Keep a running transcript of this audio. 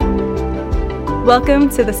Welcome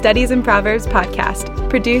to the Studies in Proverbs podcast,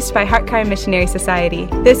 produced by HeartCry Missionary Society.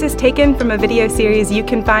 This is taken from a video series you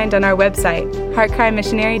can find on our website,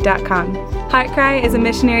 heartcrymissionary.com. HeartCry is a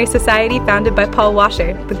missionary society founded by Paul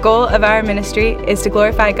Washer. The goal of our ministry is to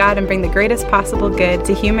glorify God and bring the greatest possible good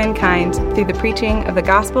to humankind through the preaching of the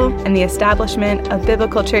gospel and the establishment of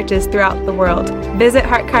biblical churches throughout the world. Visit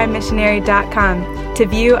heartcrymissionary.com to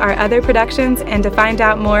view our other productions and to find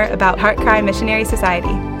out more about HeartCry Missionary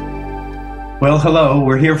Society. Well, hello.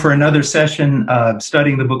 We're here for another session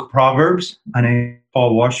studying the book of Proverbs. My name is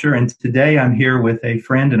Paul Washer, and today I'm here with a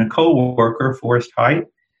friend and a co-worker, Forrest Height,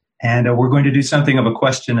 and we're going to do something of a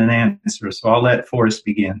question and answer. So I'll let Forrest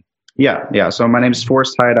begin. Yeah. So my name is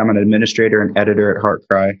Forrest Height. I'm an administrator and editor at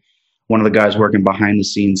HeartCry, one of the guys working behind the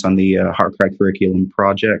scenes on the HeartCry curriculum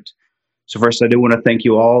project. So first, I do want to thank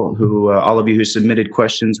you all of you who submitted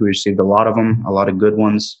questions. We received a lot of them, a lot of good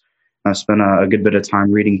ones. I spent a good bit of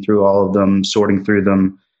time reading through all of them, sorting through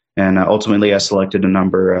them, and ultimately I selected a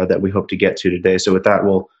number that we hope to get to today. So with that,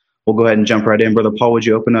 we'll go ahead and jump right in. Brother Paul, would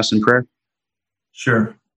you open us in prayer?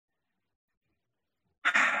 Sure.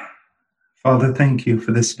 Father, thank you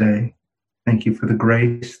for this day. Thank you for the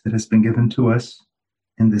grace that has been given to us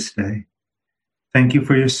in this day. Thank you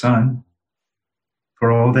for your Son,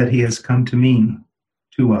 for all that he has come to mean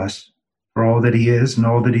to us, for all that he is and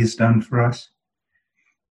all that he's done for us.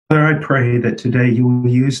 Father, I pray that today you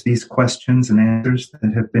will use these questions and answers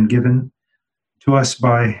that have been given to us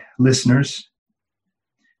by listeners.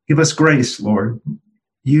 Give us grace, Lord.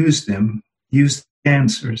 Use them, use the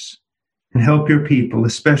answers, and help your people,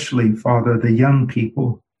 especially, Father, the young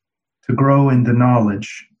people, to grow in the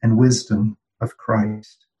knowledge and wisdom of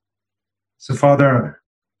Christ. So, Father,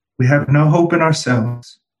 we have no hope in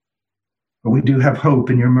ourselves, but we do have hope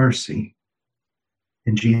in your mercy.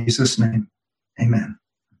 In Jesus' name, amen.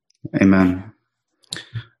 Amen.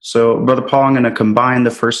 So, Brother Paul, I'm going to combine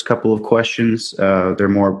the first couple of questions. They're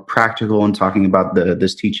more practical in talking about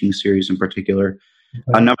this teaching series in particular.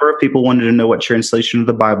 Okay. A number of people wanted to know what translation of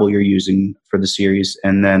the Bible you're using for the series.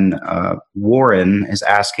 And then Warren is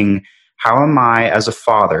asking, how am I, as a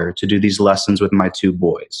father, to do these lessons with my two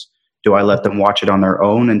boys? Do I let them watch it on their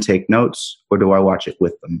own and take notes, or do I watch it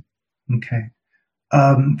with them? Okay.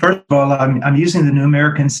 First of all, I'm using the New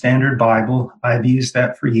American Standard Bible. I've used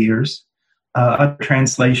that for years. Other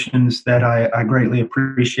translations that I greatly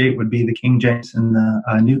appreciate would be the King James and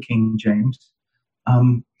the New King James.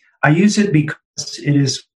 I use it because it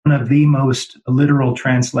is one of the most literal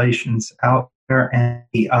translations out there, and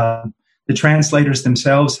the translators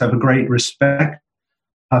themselves have a great respect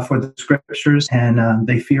for the scriptures, and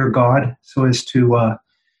they fear God so as to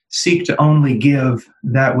seek to only give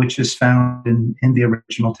that which is found in the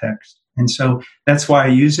original text. And so that's why I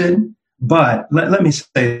use it. But let me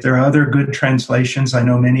say, there are other good translations. I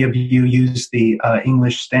know many of you use the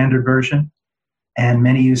English Standard Version, and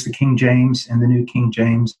many use the King James and the New King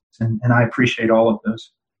James, and I appreciate all of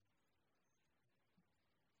those.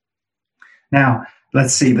 Now,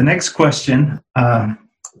 let's see. The next question,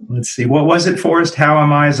 let's see. What was it, Forrest? How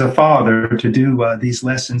am I as a father to do these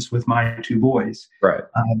lessons with my two boys? Right.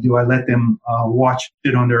 Do I let them watch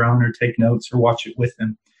it on their own or take notes or watch it with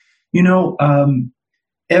them? You know,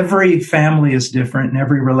 every family is different, and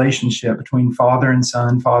every relationship between father and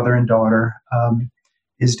son, father and daughter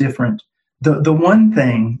is different. The one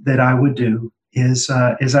thing that I would do is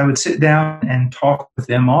I would sit down and talk with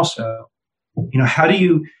them also. You know, how do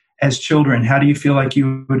you, as children, how do you feel like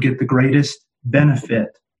you would get the greatest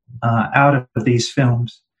benefit out of these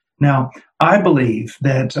films? Now, I believe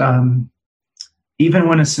that even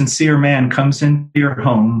when a sincere man comes into your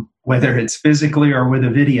home, whether it's physically or with a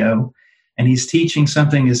video, and he's teaching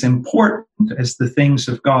something as important as the things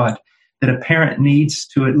of God, that a parent needs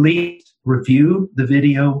to at least review the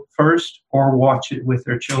video first or watch it with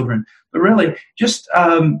their children. But really, just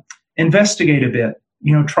investigate a bit.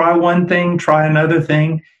 You know, try one thing, try another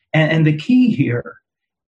thing. And the key here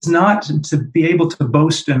is not to be able to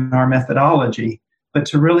boast in our methodology, but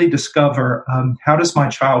to really discover how does my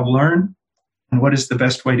child learn and what is the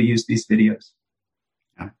best way to use these videos.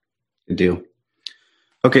 Yeah, good deal.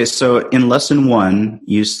 Okay, so in lesson 1,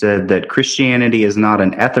 you said that Christianity is not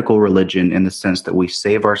an ethical religion in the sense that we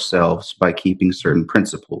save ourselves by keeping certain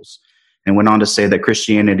principles, and went on to say that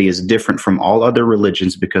Christianity is different from all other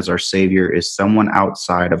religions because our Savior is someone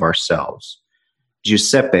outside of ourselves.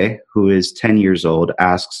 Giuseppe, who is 10 years old,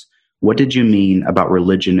 asks, what did you mean about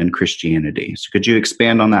religion and Christianity? So could you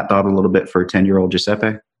expand on that thought a little bit for 10-year-old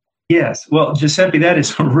Giuseppe? Yes. Well, Giuseppe, that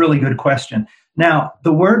is a really good question. Now,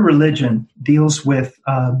 the word religion deals with,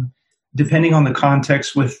 depending on the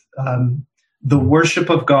context, with the worship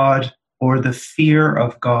of God or the fear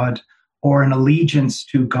of God or an allegiance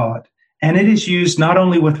to God. And it is used not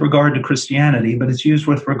only with regard to Christianity, but it's used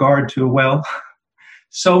with regard to, well,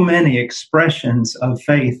 so many expressions of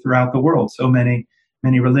faith throughout the world, so many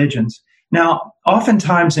religions. Now,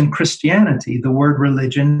 oftentimes in Christianity, the word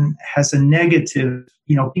religion has a negative,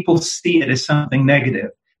 people see it as something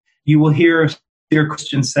negative. You will hear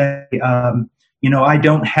Christians say, I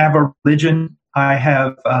don't have a religion, I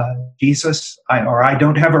have Jesus, or I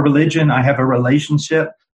don't have a religion, I have a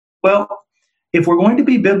relationship. Well, if we're going to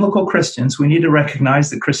be biblical Christians, we need to recognize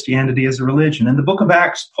that Christianity is a religion. In the book of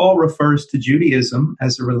Acts, Paul refers to Judaism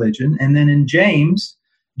as a religion. And then in James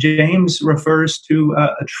refers to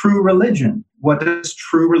a true religion. What does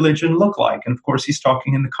true religion look like? And of course, he's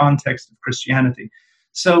talking in the context of Christianity.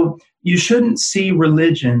 So you shouldn't see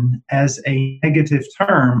religion as a negative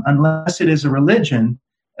term unless it is a religion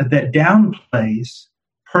that downplays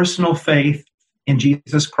personal faith in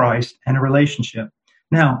Jesus Christ and a relationship.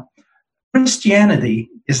 Now, Christianity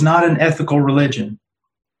is not an ethical religion,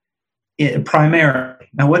 primarily.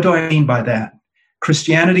 Now, what do I mean by that?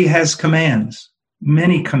 Christianity has commands,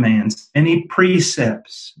 many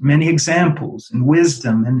precepts, many examples, and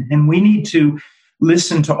wisdom, and we need to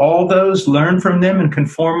listen to all those, learn from them, and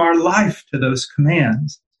conform our life to those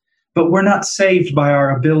commands. But we're not saved by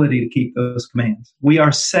our ability to keep those commands. We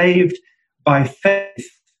are saved by faith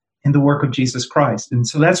in the work of Jesus Christ. And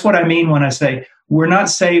so that's what I mean when I say we're not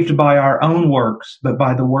saved by our own works, but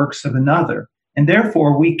by the works of another. And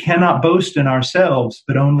therefore, we cannot boast in ourselves,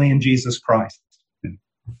 but only in Jesus Christ.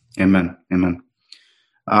 Amen. Amen.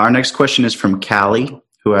 Our next question is from Callie,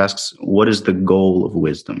 who asks, what is the goal of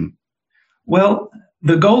wisdom? Well,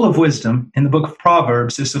 the goal of wisdom in the book of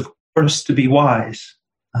Proverbs is, of course, to be wise,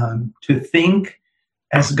 to think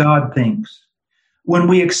as God thinks. When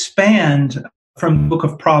we expand from the book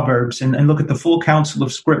of Proverbs and look at the full counsel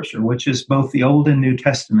of Scripture, which is both the Old and New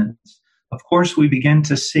Testaments, of course, we begin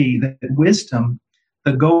to see that wisdom,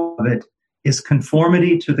 the goal of it, is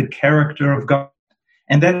conformity to the character of God.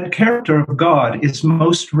 And that character of God is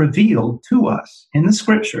most revealed to us in the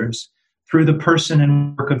Scriptures through the person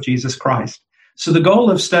and work of Jesus Christ. So the goal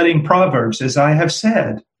of studying Proverbs, as I have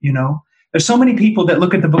said, there's so many people that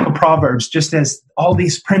look at the book of Proverbs just as all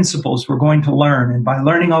these principles we're going to learn. And by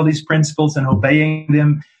learning all these principles and obeying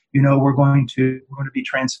them, we're going to be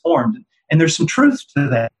transformed. And there's some truth to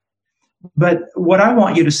that. But what I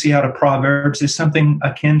want you to see out of Proverbs is something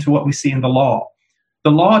akin to what we see in the law.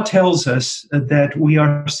 The law tells us that we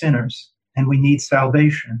are sinners and we need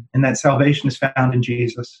salvation, and that salvation is found in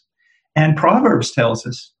Jesus. And Proverbs tells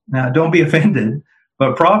us, now don't be offended,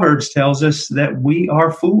 but Proverbs tells us that we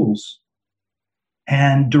are fools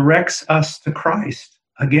and directs us to Christ,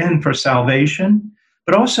 again, for salvation,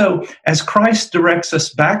 but also as Christ directs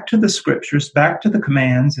us back to the Scriptures, back to the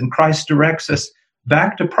commands, and Christ directs us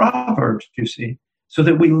back to Proverbs, you see, so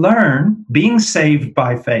that we learn, being saved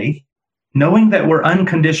by faith, knowing that we're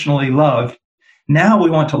unconditionally loved. Now we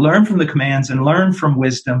want to learn from the commands and learn from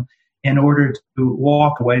wisdom in order to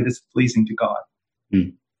walk a way that's pleasing to God.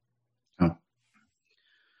 Oh.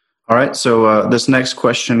 All right, so this next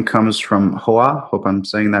question comes from Hoa. Hope I'm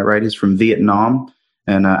saying that right. He's from Vietnam.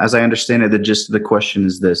 And as I understand it, the gist of the question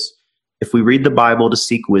is this. If we read the Bible to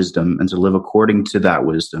seek wisdom and to live according to that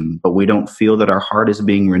wisdom, but we don't feel that our heart is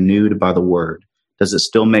being renewed by the Word, does it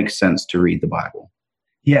still make sense to read the Bible?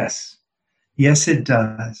 Yes. Yes, it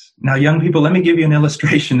does. Now, young people, let me give you an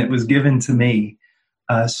illustration that was given to me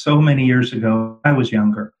so many years ago. I was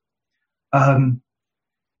younger.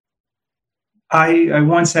 I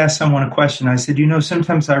once asked someone a question. I said,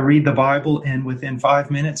 sometimes I read the Bible and within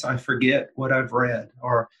 5 minutes I forget what I've read.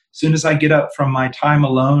 Or as soon as I get up from my time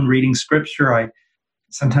alone reading Scripture, I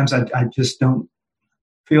just don't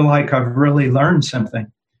feel like I've really learned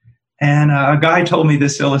something. And a guy told me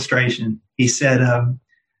this illustration. He said,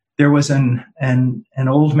 there was an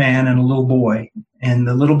old man and a little boy, and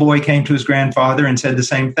the little boy came to his grandfather and said the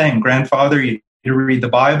same thing. Grandfather, you read the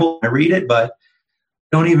Bible, I read it, but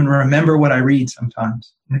I don't even remember what I read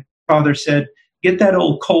sometimes. And the father said, get that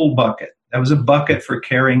old coal bucket. That was a bucket for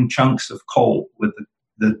carrying chunks of coal with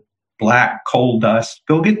the black coal dust.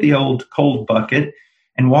 Go get the old coal bucket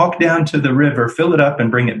and walk down to the river, fill it up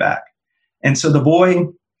and bring it back. And so the boy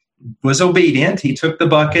was obedient. He took the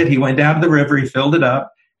bucket, he went down to the river, he filled it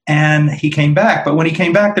up, and he came back. But when he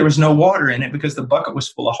came back, there was no water in it because the bucket was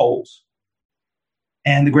full of holes.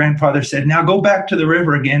 And the grandfather said, now go back to the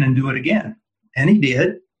river again and do it again. And he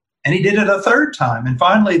did. And he did it a third time. And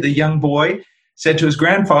finally, the young boy said to his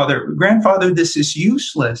grandfather, Grandfather, this is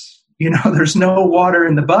useless. There's no water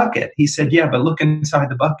in the bucket. He said, yeah, but look inside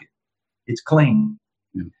the bucket. It's clean.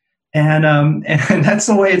 Yeah. And that's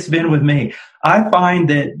the way it's been with me. I find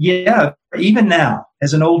that, even now,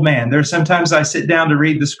 as an old man, there's sometimes I sit down to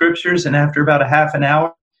read the scriptures, and after about a half an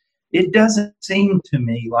hour, it doesn't seem to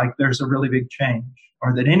me like there's a really big change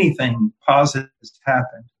or that anything positive has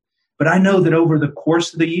happened. But I know that over the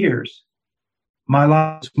course of the years, my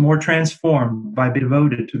life is more transformed by being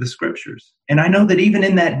devoted to the scriptures. And I know that even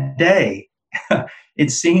in that day, it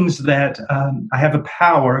seems that I have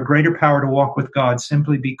a greater power to walk with God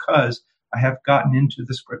simply because I have gotten into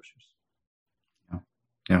the scriptures.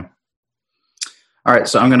 Yeah. All right,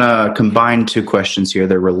 so I'm going to combine two questions here.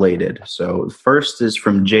 They're related. So first is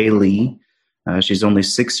from Jay Lee. She's only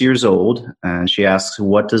 6 years old, and she asks,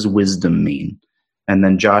 what does wisdom mean? And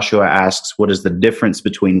then Joshua asks, what is the difference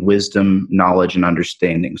between wisdom, knowledge, and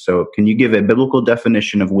understanding? So can you give a biblical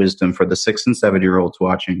definition of wisdom for the 6 and 7-year-olds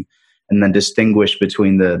watching, and then distinguish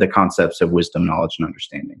between the concepts of wisdom, knowledge, and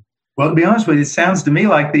understanding? Well, to be honest with you, it sounds to me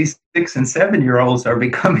like these 6 and 7-year-olds are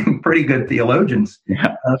becoming pretty good theologians.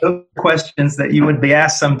 Yeah. Those are questions that you would be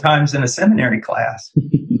asked sometimes in a seminary class.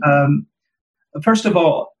 First of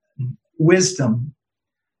all, wisdom,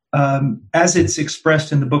 as it's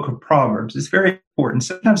expressed in the book of Proverbs, is very important.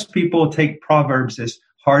 Sometimes people take Proverbs as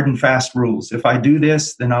hard and fast rules. If I do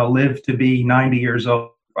this, then I'll live to be 90 years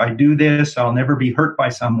old. If I do this, I'll never be hurt by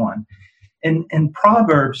someone. And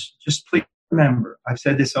Proverbs, just please remember, I've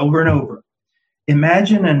said this over and over.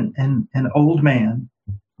 Imagine an old man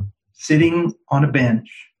sitting on a bench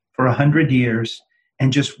for 100 years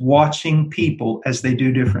and just watching people as they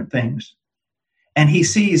do different things. And he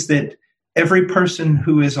sees that every person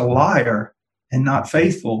who is a liar and not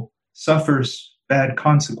faithful suffers bad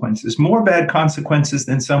consequences, more bad consequences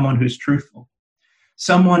than someone who's truthful.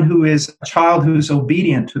 Someone who is a child who's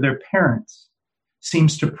obedient to their parents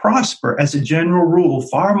seems to prosper as a general rule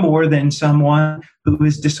far more than someone who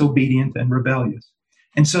is disobedient and rebellious.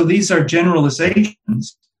 And so these are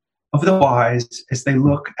generalizations of the wise as they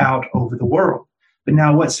look out over the world. But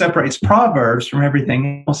now what separates Proverbs from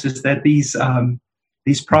everything else is that these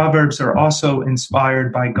Proverbs are also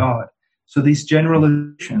inspired by God. So these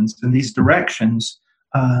generalizations and these directions,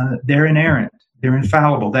 they're inerrant, they're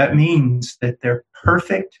infallible. That means that they're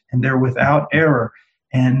perfect and they're without error,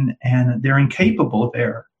 and they're incapable of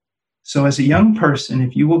error. So as a young person,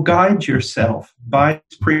 if you will guide yourself by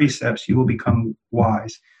these precepts, you will become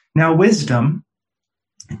wise. Now, wisdom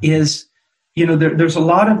is, there's a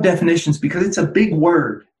lot of definitions because it's a big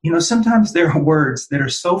word. Sometimes there are words that are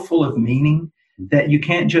so full of meaning that you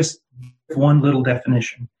can't just give one little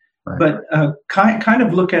definition. Right. But kind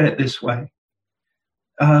of look at it this way.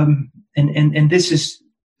 And this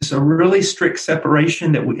is a really strict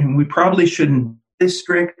separation that we probably shouldn't be this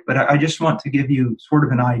strict, but I just want to give you sort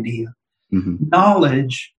of an idea. Mm-hmm.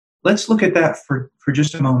 Knowledge, let's look at that for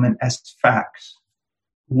just a moment as facts.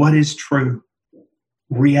 What is true?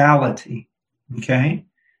 Reality. Okay?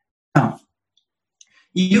 Now,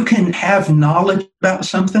 you can have knowledge about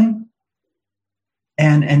something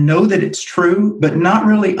and know that it's true, but not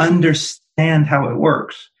really understand how it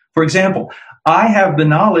works. For example, I have the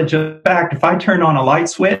knowledge of the fact if I turn on a light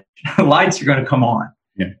switch, the lights are going to come on.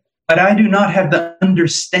 Yeah. But I do not have the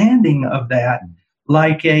understanding of that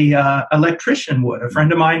like a electrician would. A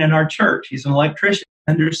friend of mine in our church, he's an electrician,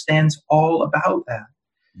 understands all about that.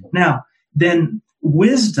 Now, then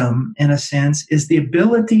wisdom, in a sense, is the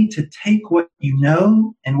ability to take what you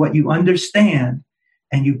know and what you understand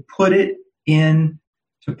and you put it into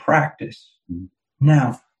practice.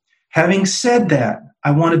 Now, having said that,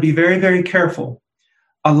 I want to be very, very careful.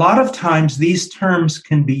 A lot of times these terms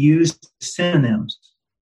can be used as synonyms,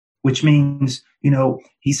 which means,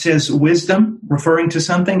 he says wisdom, referring to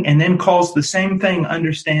something, and then calls the same thing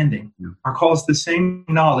understanding, or calls the same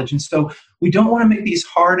knowledge. And so we don't want to make these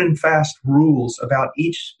hard and fast rules about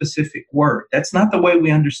each specific word. That's not the way we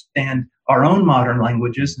understand our own modern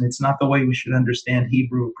languages, and it's not the way we should understand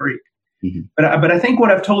Hebrew or Greek. Mm-hmm. But I think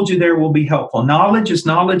what I've told you there will be helpful. Knowledge is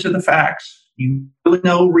knowledge of the facts. You really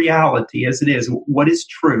know reality as it is, what is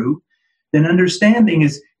true. Then understanding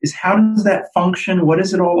is how does that function? What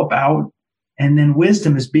is it all about? And then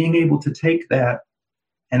wisdom is being able to take that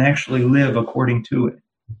and actually live according to it.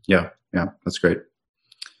 Yeah, that's great.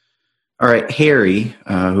 All right, Harry,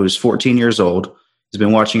 who is 14 years old, has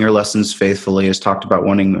been watching your lessons faithfully, has talked about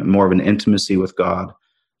wanting more of an intimacy with God.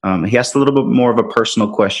 He asked a little bit more of a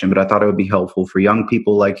personal question, but I thought it would be helpful for young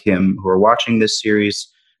people like him who are watching this series.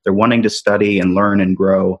 They're wanting to study and learn and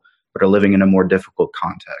grow, but are living in a more difficult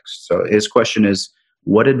context. So his question is,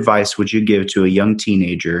 what advice would you give to a young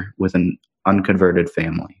teenager with an unconverted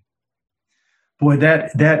family? Boy,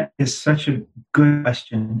 that is such a good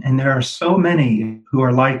question. And there are so many who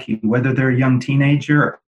are like you, whether they're a young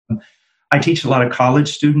teenager, I teach a lot of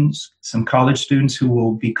college students, some college students who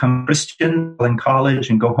will become Christian in college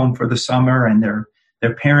and go home for the summer, and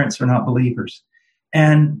their parents are not believers.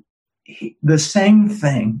 And the same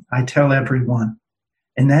thing I tell everyone,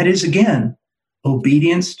 and that is, again,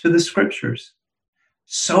 obedience to the scriptures.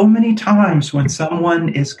 So many times when someone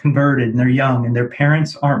is converted and they're young and their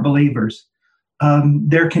parents aren't believers,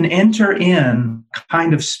 there can enter in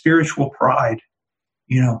kind of spiritual pride.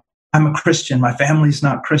 I'm a Christian, my family's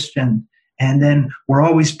not Christian. And then we're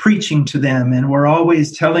always preaching to them, and we're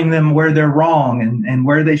always telling them where they're wrong and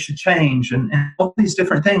where they should change, and all these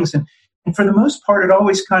different things. And for the most part, it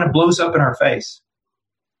always kind of blows up in our face.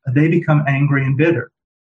 They become angry and bitter.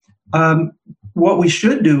 What we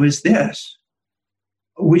should do is this.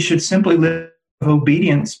 We should simply live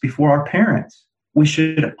obedience before our parents. We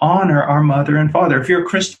should honor our mother and father. If you're a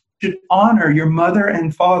Christian, you should honor your mother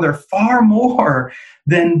and father far more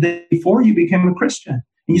than before you became a Christian.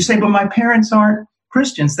 And you say, but my parents aren't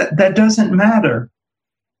Christians. That doesn't matter.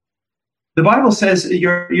 The Bible says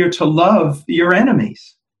you're to love your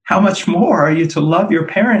enemies. How much more are you to love your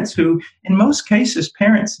parents, who, in most cases,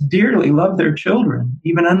 parents dearly love their children,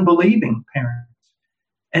 even unbelieving parents.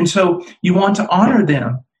 And so you want to honor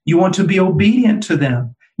them. You want to be obedient to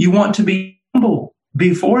them. You want to be humble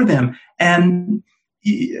before them and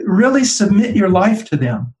really submit your life to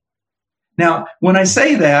them. Now, when I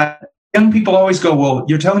say that, young people always go, well,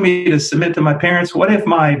 you're telling me to submit to my parents? What if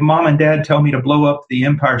my mom and dad tell me to blow up the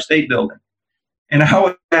Empire State Building? And I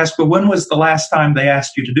always ask, well, when was the last time they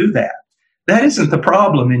asked you to do that? That isn't the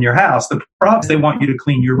problem in your house. The problem is they want you to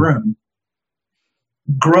clean your room.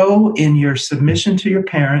 Grow in your submission to your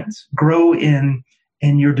parents. Grow in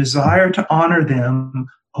your desire to honor them,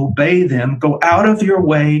 obey them, go out of your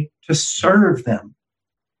way to serve them.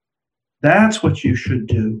 That's what you should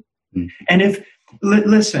do. And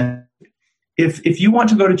listen, if you want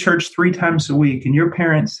to go to church 3 times a week and your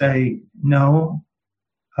parents say, no,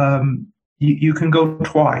 you can go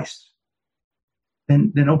twice,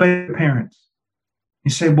 then obey your parents. You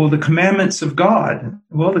say, well, the commandments of God.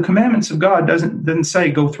 Well, the commandments of God doesn't say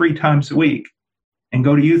go 3 times a week and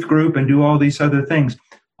go to youth group and do all these other things.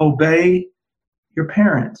 Obey your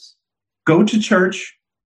parents. Go to church.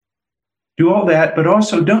 Do all that, but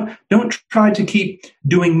also don't try to keep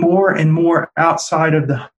doing more and more outside of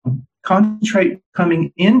the home. Concentrate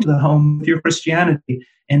coming into the home with your Christianity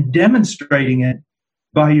and demonstrating it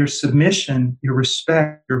by your submission, your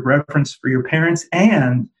respect, your reverence for your parents,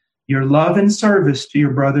 and your love and service to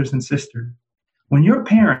your brothers and sisters. When your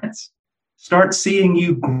parents start seeing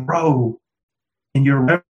you grow in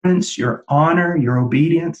your reverence, your honor, your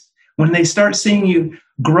obedience, when they start seeing you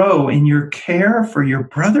grow in your care for your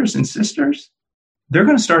brothers and sisters, they're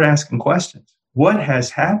going to start asking questions. What has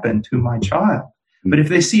happened to my child? But if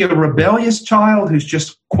they see a rebellious child who's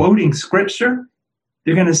just quoting scripture,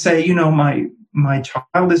 they're going to say, my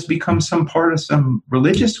child has become some part of some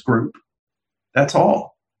religious group. That's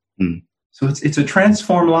all. So it's a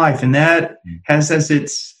transformed life, and that has as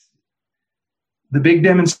the big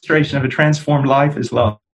demonstration of a transformed life is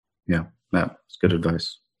love. Yeah, that's good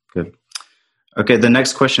advice. Good. Okay, the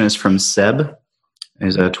next question is from Seb.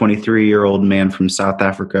 He's a 23-year-old man from South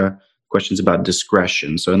Africa. Questions about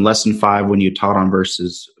discretion. So in lesson 5, when you taught on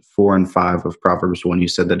verses 4 and 5 of Proverbs 1, you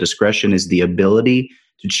said that discretion is the ability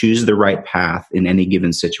to choose the right path in any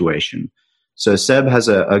given situation. So Seb has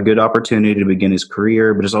a good opportunity to begin his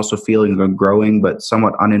career, but is also feeling a growing but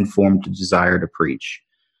somewhat uninformed desire to preach.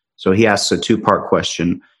 So he asks a 2-part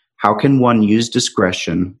question. How can one use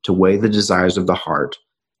discretion to weigh the desires of the heart?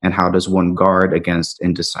 And how does one guard against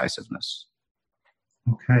indecisiveness?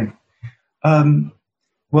 Okay.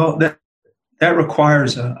 Well, that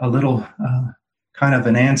requires a little kind of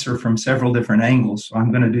an answer from several different angles. So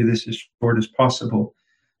I'm going to do this as short as possible.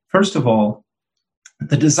 First of all,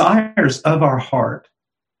 the desires of our heart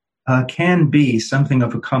can be something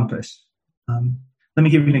of a compass. Let me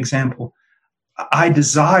give you an example. I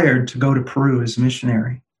desired to go to Peru as a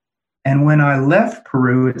missionary. And when I left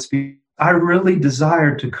Peru, I really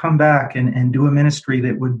desired to come back and do a ministry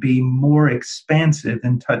that would be more expansive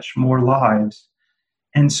and touch more lives.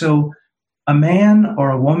 And so a man or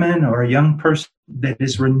a woman or a young person that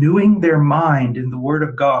is renewing their mind in the Word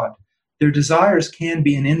of God, their desires can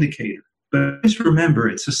be an indicator. But just remember,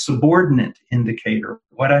 it's a subordinate indicator.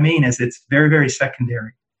 What I mean is it's very, very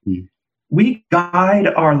secondary. We guide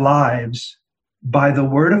our lives by the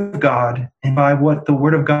Word of God and by what the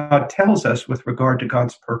Word of God tells us with regard to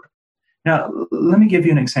God's purpose. Now, let me give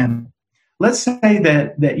you an example. Let's say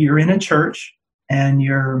that you're in a church and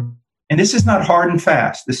this is not hard and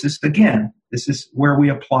fast. This is where we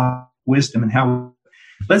apply wisdom and how.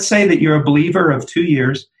 Let's say that you're a believer of 2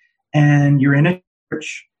 years and you're in a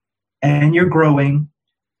church and you're growing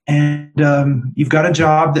and you've got a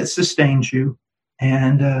job that sustains you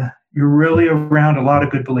and you're really around a lot of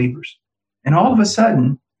good believers. And all of a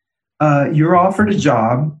sudden, you're offered a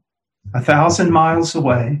job 1,000 miles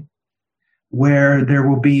away where there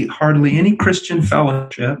will be hardly any Christian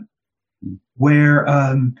fellowship, where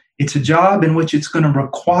it's a job in which it's going to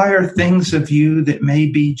require things of you that may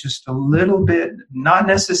be just a little bit, not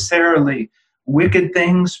necessarily wicked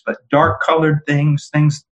things, but dark-colored things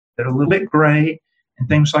that are a little bit gray, and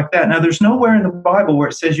things like that. Now, there's nowhere in the Bible where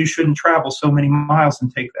it says you shouldn't travel so many miles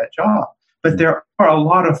and take that job, but there are a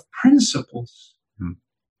lot of principles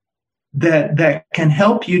that can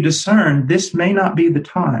help you discern this may not be the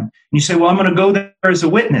time. And you say, well, I'm going to go there as a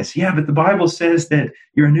witness. Yeah, but the Bible says that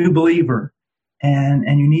you're a new believer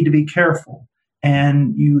and you need to be careful.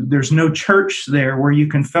 And there's no church there where you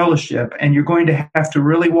can fellowship. And you're going to have to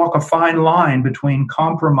really walk a fine line between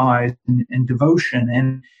compromise and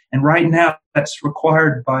devotion. And right now, that's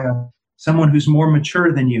required by someone who's more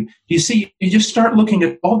mature than you. You see, you just start looking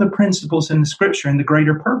at all the principles in the Scripture and the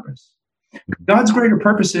greater purpose. God's greater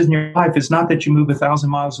purpose in your life is not that you move 1,000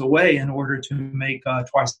 miles away in order to make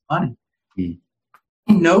twice the money.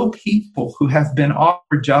 I know people who have been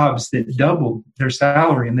offered jobs that doubled their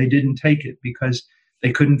salary and they didn't take it because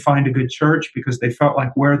they couldn't find a good church, because they felt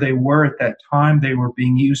like where they were at that time, they were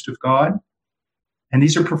being used of God. And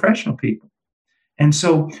these are professional people. And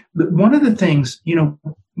so one of the things,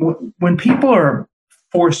 when people are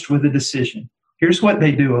forced with a decision, here's what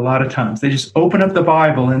they do a lot of times. They just open up the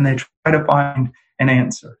Bible and they try to find an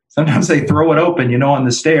answer. Sometimes they throw it open, on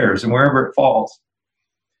the stairs and wherever it falls.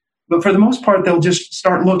 But for the most part, they'll just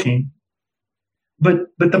start looking. But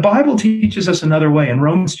the Bible teaches us another way. In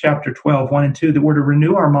Romans chapter 12, 1 and 2, that we're to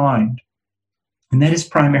renew our mind. And that is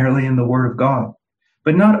primarily in the Word of God.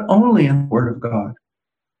 But not only in the Word of God.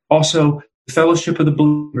 Also, the fellowship of the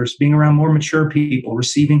believers, being around more mature people,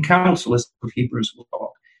 receiving counsel, as the Hebrews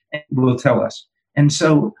will tell us. And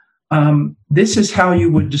so this is how you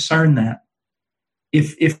would discern that.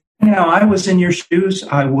 If now I was in your shoes,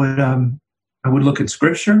 I would look at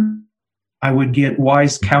Scripture. I would get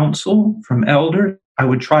wise counsel from elders. I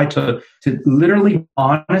would try to literally be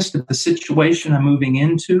honest at the situation I'm moving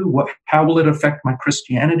into. How will it affect my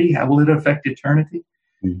Christianity? How will it affect eternity?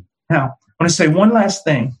 Now, I want to say one last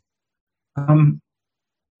thing.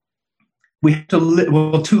 We have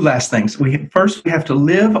to two last things. First, we have to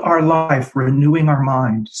live our life renewing our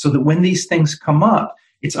mind so that when these things come up,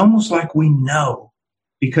 it's almost like we know,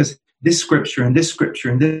 because this Scripture and this Scripture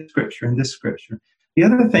and this Scripture and this Scripture. The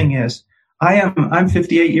other thing is, I'm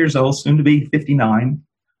 58 years old, soon to be 59.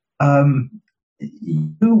 I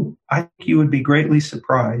think you would be greatly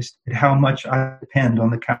surprised at how much I depend on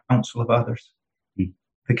the counsel of others.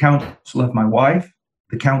 The counsel of my wife,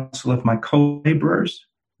 the counsel of my co-laborers,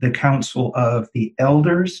 the counsel of the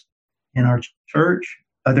elders in our church,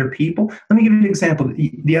 other people. Let me give you an example.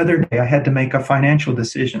 The other day, I had to make a financial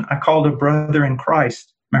decision. I called a brother in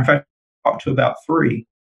Christ. Matter of fact, I talked to about 3.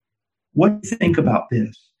 What do you think about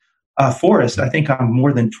this? Forrest, I think I'm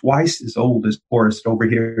more than twice as old as Forrest over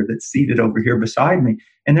here that's seated over here beside me.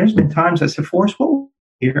 And there's been times I said, Forrest, what was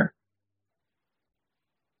here?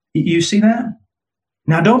 You see that?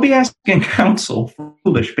 Now, don't be asking counsel for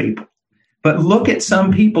foolish people. But look at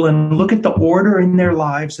some people and look at the order in their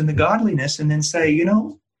lives and the godliness, and then say,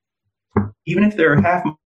 even if they're half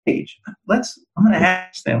my age, I'm going to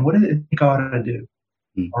ask them, what do they think I ought to do?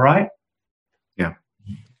 All right? Yeah.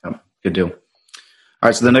 Good deal. All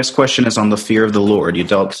right, so the next question is on the fear of the Lord. You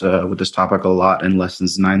dealt with this topic a lot in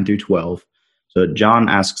lessons 9 through 12. So John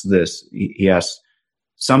asks this. He asks,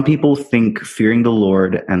 some people think fearing the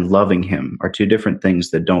Lord and loving him are two different things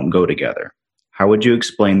that don't go together. How would you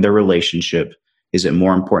explain their relationship? Is it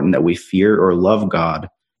more important that we fear or love God?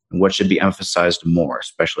 And what should be emphasized more,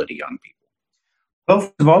 especially to young people? Well,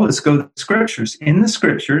 first of all, let's go to the Scriptures. In the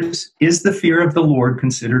Scriptures, is the fear of the Lord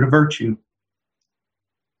considered a virtue?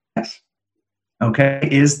 Yes. Okay.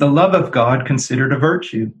 Is the love of God considered a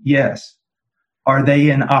virtue? Yes. Are they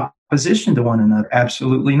in opposition to one another?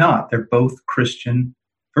 Absolutely not. They're both Christian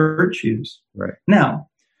virtues. Right. Now,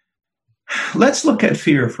 let's look at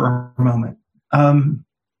fear for a moment. A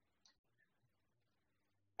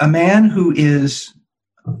man who is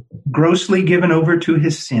grossly given over to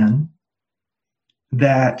his sin,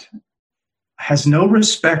 that has no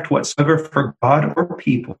respect whatsoever for God or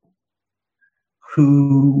people,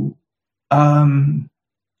 who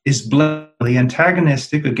is blatantly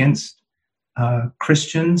antagonistic against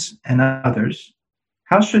Christians and others,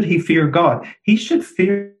 how should he fear God? He should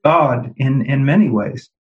fear God in many ways.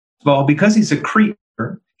 Well, because he's a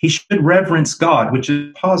creature, He should reverence God, which is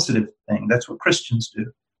a positive thing. That's what Christians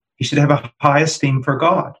do. He should have a high esteem for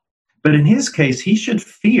God. But in his case, he should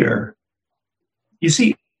fear. You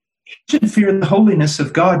see, he should fear the holiness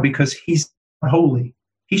of God because he's not holy.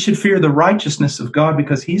 He should fear the righteousness of God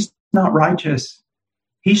because he's not righteous.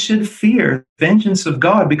 He should fear vengeance of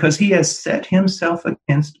God because he has set himself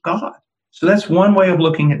against God. So that's one way of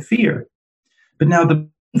looking at fear. But now the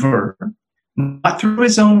believer, not through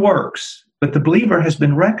his own works, but the believer has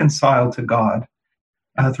been reconciled to God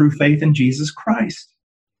through faith in Jesus Christ.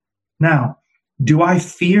 Now, do I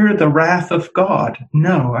fear the wrath of God?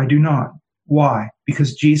 No, I do not. Why?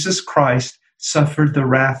 Because Jesus Christ suffered the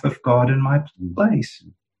wrath of God in my place.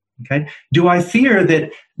 Okay? Do I fear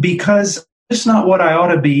that because it's not what I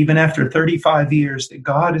ought to be, even after 35 years, that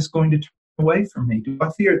God is going to turn away from me? Do I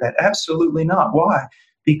fear that? Absolutely not. Why?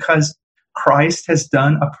 Because Christ has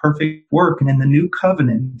done a perfect work, and in the new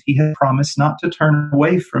covenant, he has promised not to turn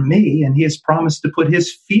away from me, and he has promised to put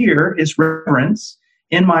his fear, his reverence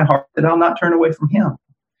in my heart, that I'll not turn away from him.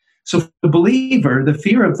 So for the believer, the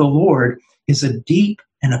fear of the Lord is a deep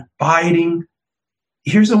and abiding.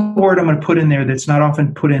 Here's a word I'm going to put in there that's not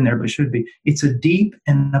often put in there, but should be. It's a deep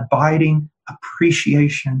and abiding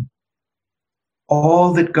appreciation.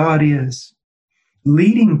 All that God is,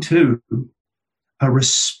 leading to a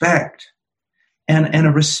respect. And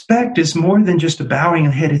a respect is more than just a bowing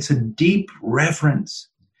of the head. It's a deep reverence.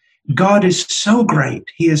 God is so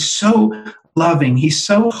great. He is so loving. He's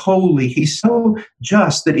so holy. He's so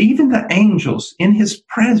just that even the angels in his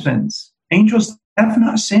presence, angels have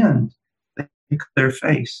not sinned. They cover their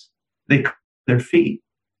face. They cover their feet.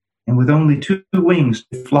 And with only 2 wings,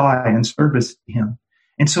 they fly in service to him.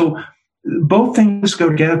 And so both things go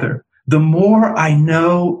together. The more I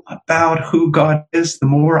know about who God is, the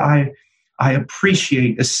more I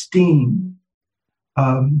appreciate, esteem,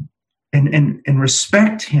 and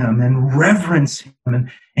respect him and reverence him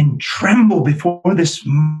and tremble before this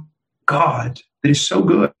God that is so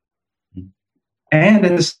good. And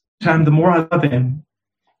at the same time, the more I love him,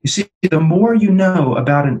 you see, the more you know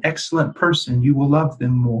about an excellent person, you will love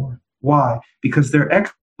them more. Why? Because their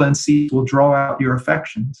excellencies will draw out your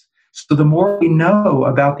affections. So the more we know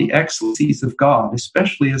about the excellencies of God,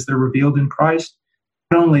 especially as they're revealed in Christ,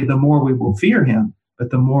 not only the more we will fear him, but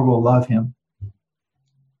the more we'll love him.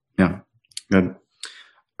 Yeah, good.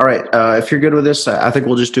 All right. If you're good with this, I think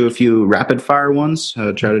we'll just do a few rapid fire ones.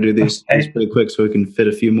 Try to do these pretty quick so we can fit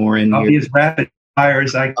a few more in I'll here. be as rapid fire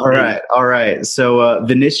as I can. All right. So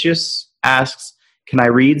Vinicius asks, can I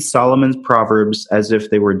read Solomon's Proverbs as if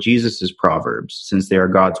they were Jesus's Proverbs, since they are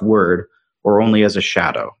God's word, or only as a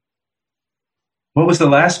shadow? What was the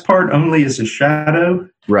last part? Only as a shadow?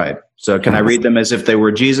 Right. So can I read them as if they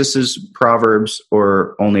were Jesus's Proverbs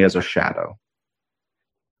or only as a shadow?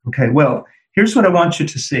 Okay, well, here's what I want you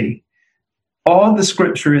to see. All the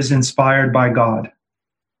scripture is inspired by God,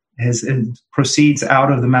 as it proceeds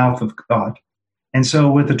out of the mouth of God. And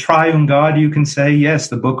so with the triune God, you can say, yes,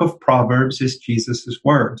 the book of Proverbs is Jesus's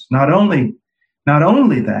words. Not only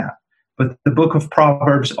that, but the book of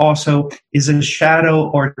Proverbs also is a shadow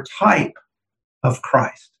or type of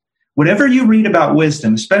Christ. Whatever you read about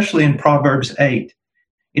wisdom, especially in Proverbs 8,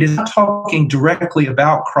 it is not talking directly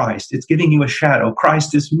about Christ. It's giving you a shadow.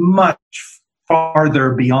 Christ is much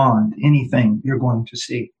farther beyond anything you're going to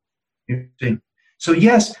see. So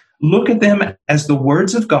yes, look at them as the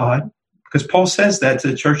words of God, because Paul says that to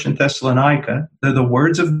the church in Thessalonica. They're the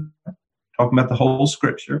words of God, talking about the whole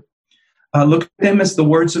scripture. Look at them as the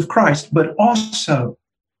words of Christ, but also,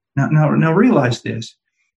 now realize this,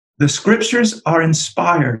 the scriptures are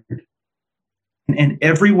inspired, and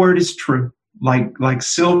every word is true, like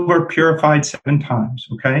silver purified 7 times,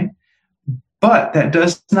 okay? But that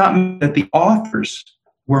does not mean that the authors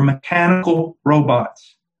were mechanical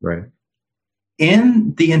robots. Right.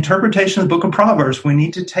 In the interpretation of the book of Proverbs, we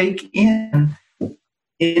need to take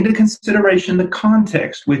into consideration the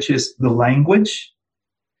context, which is the language,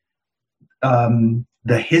 the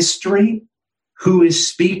history, who is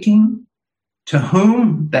speaking, to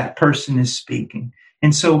whom that person is speaking.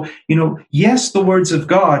 And so, yes, the words of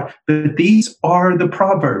God, but these are the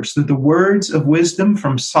Proverbs. They're the words of wisdom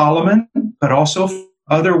from Solomon, but also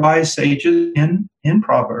other wise sages in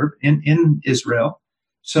Israel.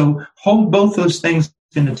 So hold both those things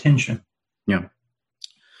in attention. Yeah.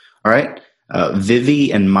 All right.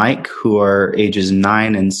 Vivi and Mike, who are ages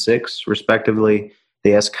 9 and 6, respectively,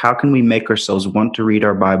 they ask, how can we make ourselves want to read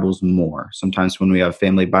our Bibles more? Sometimes when we have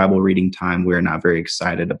family Bible reading time, we're not very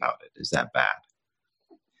excited about it. Is that bad?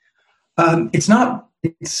 It's not.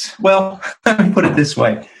 Well, let me put it this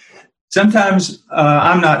way. Sometimes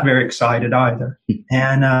I'm not very excited either.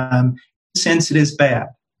 And in a sense, it is bad.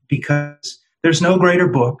 because there's no greater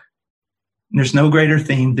book, there's no greater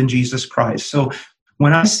theme than Jesus Christ. So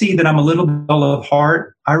when I see that I'm a little dull of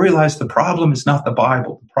heart, I realize the problem is not the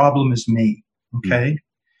Bible. The problem is me. Okay?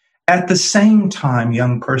 At the same time,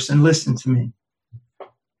 young person, listen to me.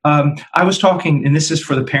 I was talking, and this is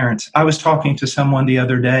for the parents. I was talking to someone the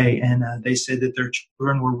other day, and they said that their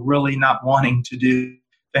children were really not wanting to do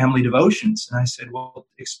family devotions. And I said, well,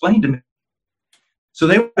 explain to me. So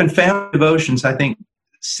they were in family devotions, I think,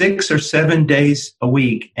 6 or 7 days a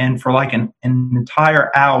week, and for like an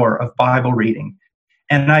entire hour of Bible reading.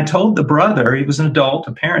 And I told the brother, he was an adult,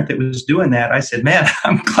 a parent that was doing that. I said, man,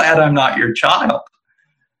 I'm glad I'm not your child.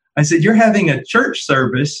 I said, you're having a church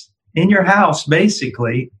service in your house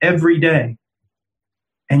basically every day.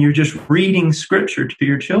 And you're just reading scripture to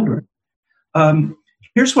your children.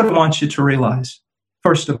 Here's what I want you to realize.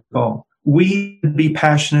 First of all, we be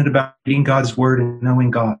passionate about reading God's word and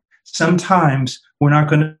knowing God. Sometimes we're not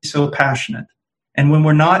going to be so passionate. And when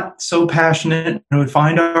we're not so passionate and we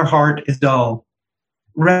find our heart is dull,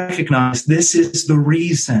 recognize this is the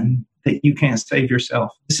reason that you can't save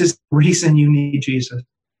yourself. This is the reason you need Jesus.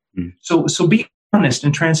 So be honest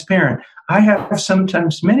and transparent. I have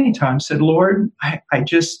sometimes, many times said, Lord, I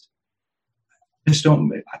just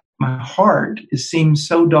don't, my heart seems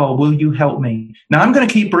so dull. Will you help me? Now I'm going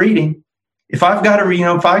to keep reading. If I've got to read,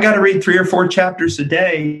 if I got to read 3 or 4 chapters a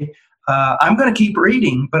day, I'm going to keep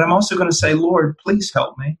reading, but I'm also going to say, Lord, please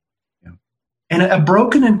help me. And a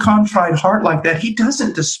broken and contrite heart like that, he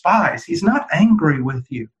doesn't despise. He's not angry with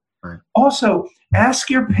you. Right. Also, ask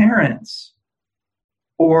your parents,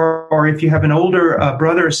 or if you have an older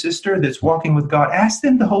brother or sister that's walking with God, ask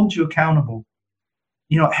them to hold you accountable.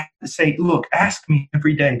 Say, look, ask me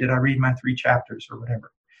every day, did I read my 3 chapters or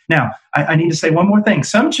whatever? Now, I need to say one more thing.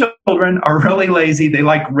 Some children are really lazy. They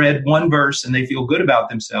read 1 verse and they feel good about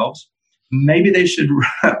themselves. Maybe they should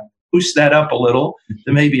boost that up a little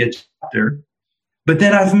to maybe a chapter. But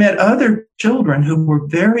then I've met other children who were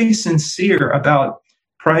very sincere about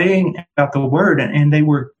praying about the word, and they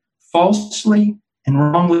were falsely and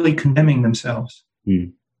wrongly condemning themselves.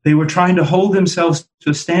 They were trying to hold themselves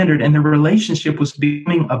to a standard, and their relationship was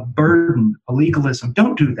becoming a burden, a legalism.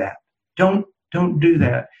 Don't do that. Don't do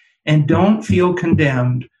that. And don't feel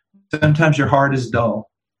condemned. Sometimes your heart is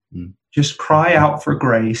dull. Just cry out for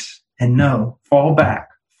grace and fall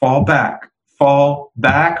back,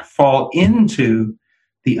 fall into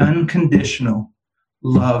the unconditional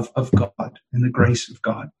love of God and the grace of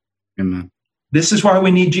God. Amen. This is why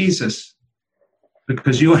we need Jesus,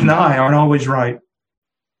 because you and I aren't always right.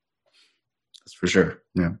 That's for sure.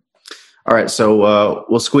 Yeah. All right. So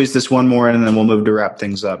we'll squeeze this one more in and then we'll move to wrap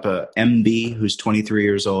things up. MB, who's 23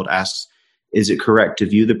 years old, asks, is it correct to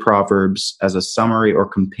view the Proverbs as a summary or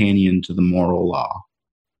companion to the moral law?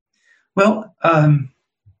 Well,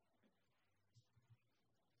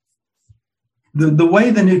 the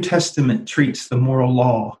way the New Testament treats the moral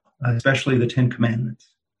law, especially the 10 Commandments,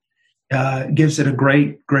 gives it a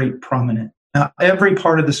great, great prominence. Now, every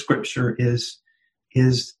part of the Scripture is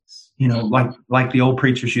like the old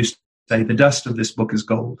preachers used to say, the dust of this book is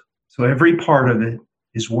gold. So every part of it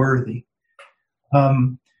is worthy.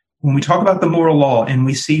 When we talk about the moral law, and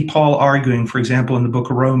we see Paul arguing, for example, in the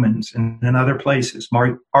book of Romans and in other places,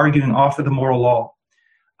 arguing off of the moral law,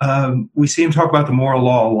 we see him talk about the moral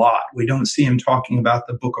law a lot. We don't see him talking about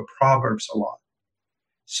the book of Proverbs a lot.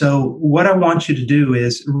 So what I want you to do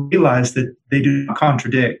is realize that they do not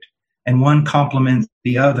contradict, and one complements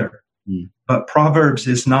the other. But Proverbs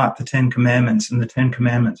is not the 10 Commandments, and the 10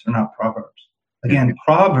 Commandments are not Proverbs. Again,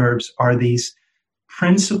 Proverbs are these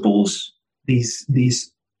principles,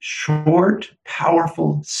 these short,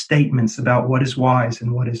 powerful statements about what is wise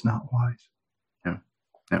and what is not wise. Yeah.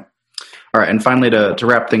 All right. And finally, to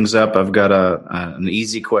wrap things up, I've got an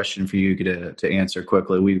easy question for you to answer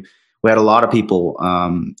quickly. We had a lot of people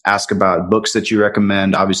ask about books that you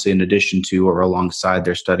recommend, obviously in addition to or alongside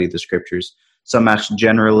their study of the Scriptures. Some asked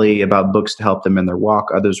generally about books to help them in their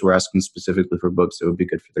walk. Others were asking specifically for books that would be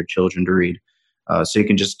good for their children to read. So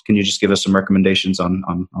can you just give us some recommendations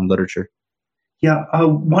on literature? Yeah,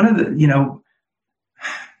 one of the,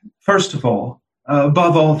 first of all,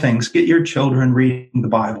 above all things, get your children reading the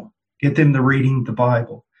Bible. Get them to reading the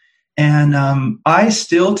Bible. And I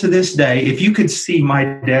still, to this day, if you could see my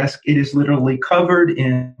desk, it is literally covered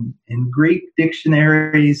in Greek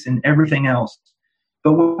dictionaries and everything else.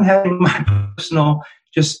 But when I'm having my personal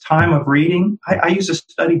just time of reading, I use a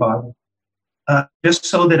study Bible. Just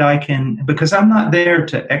so that I can, because I'm not there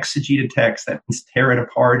to exegete a text, that means tear it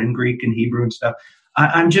apart in Greek and Hebrew and stuff.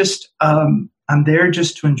 I'm there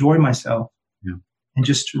just to enjoy myself and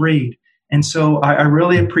just to read. And so I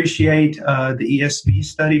really appreciate the ESV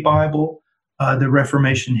Study Bible, the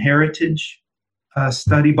Reformation Heritage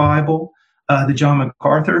Study Bible. The John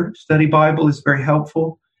MacArthur Study Bible is very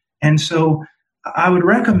helpful. And so I would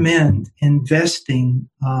recommend investing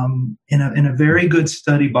in a very good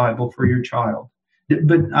study Bible for your child.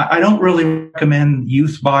 But I don't really recommend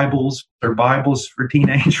youth Bibles or Bibles for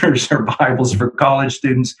teenagers or Bibles for college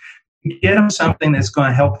students. Get them something that's going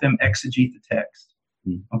to help them exegete the text.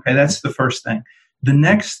 Okay, that's the first thing. The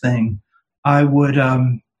next thing, I would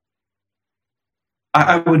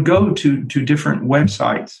go to different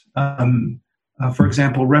websites. For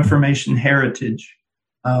example, Reformation Heritage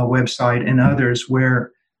website and others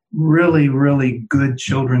where really, really good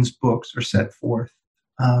children's books are set forth.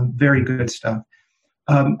 Very good stuff.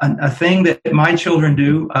 A thing that my children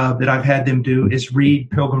do, that I've had them do, is read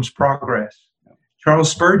Pilgrim's Progress.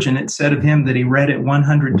 Charles Spurgeon, it said of him that he read it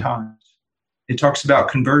 100 times. It talks about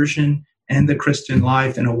conversion and the Christian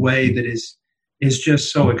life in a way that is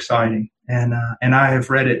just so exciting. And I have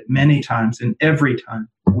read it many times, and every time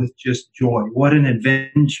with just joy. What an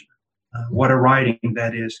adventure. What a writing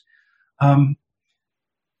that is.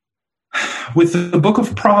 With the book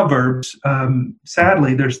of Proverbs,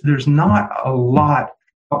 sadly, there's not a lot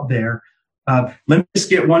out there. Let me just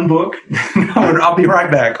get one book. I'll be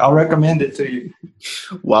right back. I'll recommend it to you.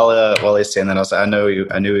 While he's saying that, I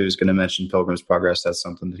knew he was going to mention Pilgrim's Progress. That's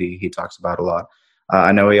something that he talks about a lot.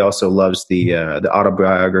 I know he also loves the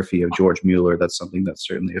autobiography of George Mueller. That's something that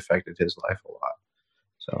certainly affected his life a lot.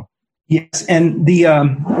 So yes, and the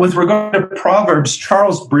with regard to Proverbs,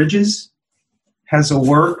 Charles Bridges has a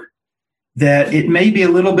work that it may be a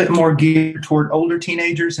little bit more geared toward older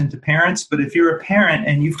teenagers and to parents, but if you're a parent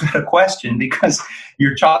and you've got a question because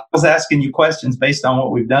your child's asking you questions based on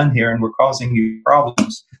what we've done here and we're causing you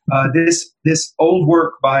problems, this old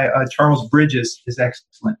work by Charles Bridges is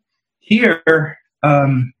excellent. Here,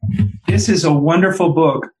 this is a wonderful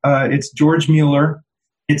book. It's George Mueller.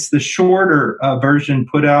 It's the shorter version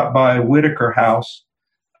put out by Whitaker House.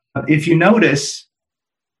 If you notice,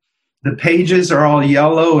 the pages are all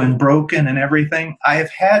yellow and broken and everything. I have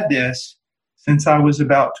had this since I was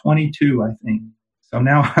about 22, I think. So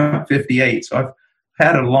now I'm 58, so I've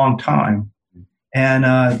had it a long time.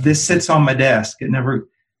 And this sits on my desk. It never,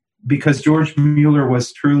 because George Mueller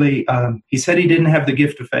was truly, he said he didn't have the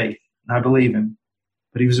gift of faith, and I believe him,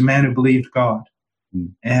 but he was a man who believed God.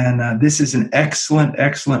 And this is an excellent,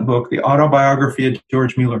 excellent book, the autobiography of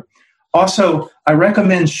George Mueller. Also, I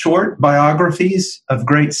recommend short biographies of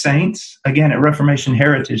great saints. Again, at Reformation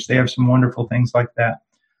Heritage, they have some wonderful things like that.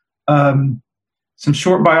 Some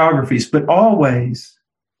short biographies, but always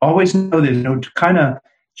know this, kind of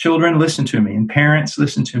children, listen to me, and parents,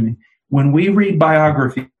 listen to me. When we read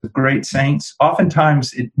biographies of great saints,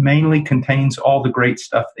 oftentimes it mainly contains all the great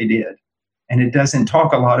stuff they did, and it doesn't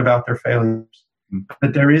talk a lot about their failures.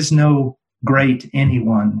 But there is no great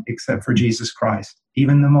anyone except for Jesus Christ.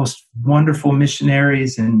 Even the most wonderful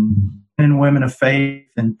missionaries and men and women of faith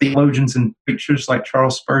and theologians and preachers like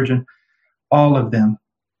Charles Spurgeon, all of them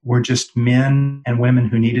were just men and women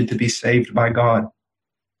who needed to be saved by God.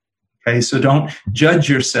 Okay, so don't judge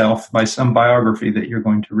yourself by some biography that you're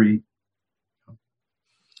going to read.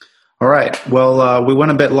 All right. Well, we went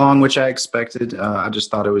a bit long, which I expected. I just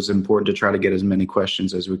thought it was important to try to get as many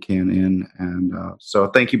questions as we can in. And so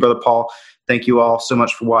thank you, Brother Paul. Thank you all so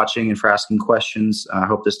much for watching and for asking questions. I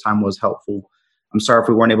hope this time was helpful. I'm sorry if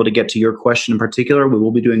we weren't able to get to your question in particular. We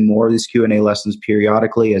will be doing more of these Q&A lessons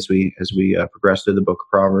periodically as we progress through the book of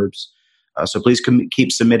Proverbs. So please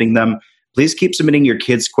keep submitting them. Please keep submitting your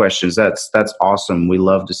kids' questions. That's awesome. We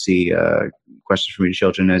love to see questions from your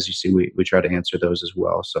children. As you see, we try to answer those as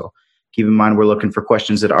well. So keep in mind, we're looking for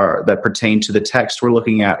questions that pertain to the text we're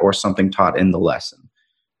looking at or something taught in the lesson.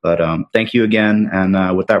 But thank you again.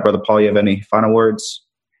 And with that, Brother Paul, you have any final words?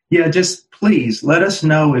 Yeah, just please let us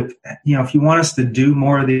know if you want us to do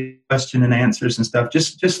more of the question and answers and stuff.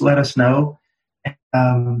 Just let us know.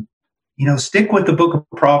 Stick with the book of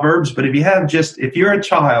Proverbs. But if you're a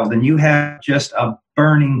child and you have just a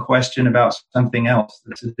burning question about something else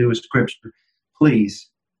that's to do with Scripture, please,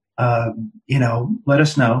 let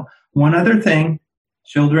us know. One other thing,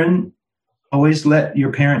 children, always let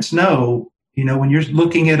your parents know, when you're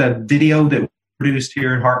looking at a video that we produced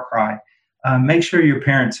here at HeartCry, make sure your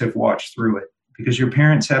parents have watched through it, because your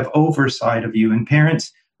parents have oversight of you, and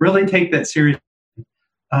parents really take that seriously.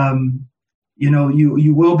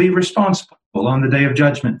 You will be responsible on the day of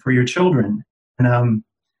judgment for your children. And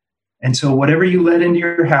so whatever you let into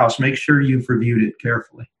your house, make sure you've reviewed it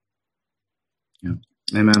carefully. Yeah.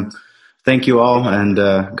 Amen. Thank you all, and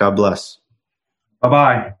God bless.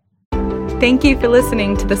 Bye-bye. Thank you for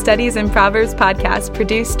listening to the Studies in Proverbs podcast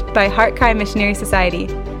produced by HeartCry Missionary Society.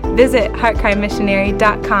 Visit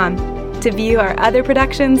heartcrymissionary.com to view our other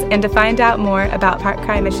productions and to find out more about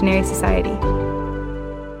HeartCry Missionary Society.